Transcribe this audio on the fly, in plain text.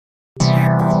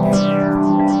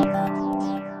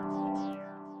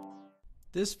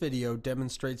This video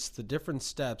demonstrates the different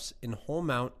steps in whole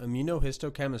mount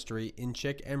immunohistochemistry in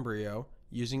chick embryo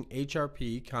using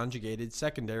HRP conjugated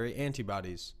secondary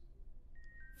antibodies.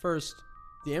 First,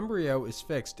 the embryo is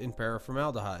fixed in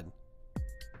paraformaldehyde.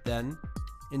 Then,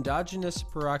 endogenous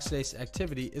peroxidase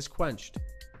activity is quenched.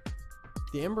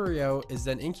 The embryo is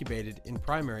then incubated in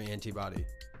primary antibody.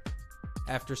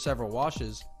 After several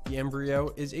washes, the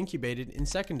embryo is incubated in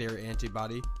secondary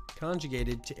antibody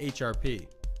conjugated to HRP.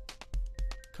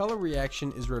 Color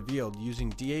reaction is revealed using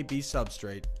DAB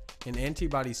substrate, and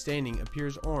antibody staining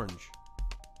appears orange.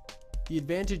 The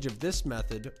advantage of this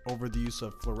method over the use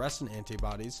of fluorescent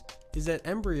antibodies is that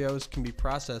embryos can be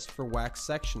processed for wax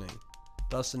sectioning,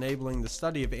 thus enabling the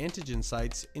study of antigen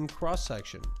sites in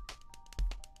cross-section.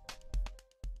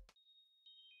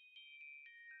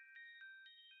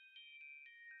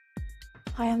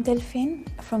 Hi, I'm Delphine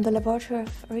from the laboratory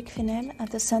of Rick Finnell at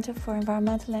the Center for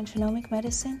Environmental and Genomic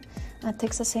Medicine at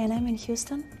Texas A&M in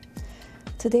Houston.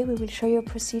 Today we will show you a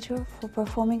procedure for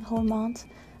performing whole mount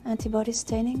antibody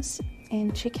stainings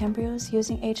in chick embryos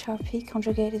using HRP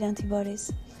conjugated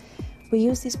antibodies. We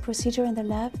use this procedure in the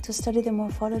lab to study the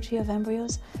morphology of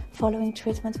embryos following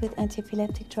treatment with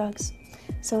antiepileptic drugs.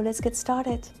 So let's get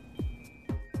started.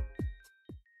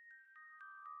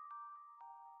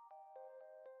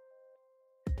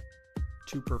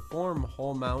 To perform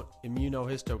whole mount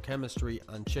immunohistochemistry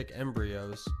on chick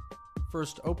embryos,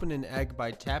 first open an egg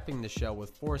by tapping the shell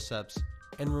with forceps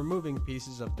and removing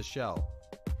pieces of the shell.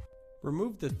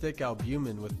 Remove the thick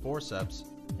albumin with forceps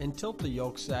and tilt the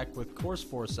yolk sac with coarse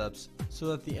forceps so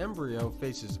that the embryo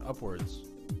faces upwards.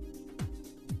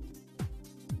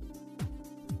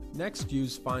 Next,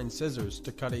 use fine scissors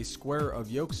to cut a square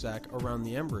of yolk sac around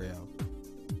the embryo.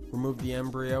 Remove the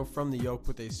embryo from the yolk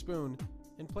with a spoon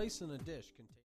and place in a dish containing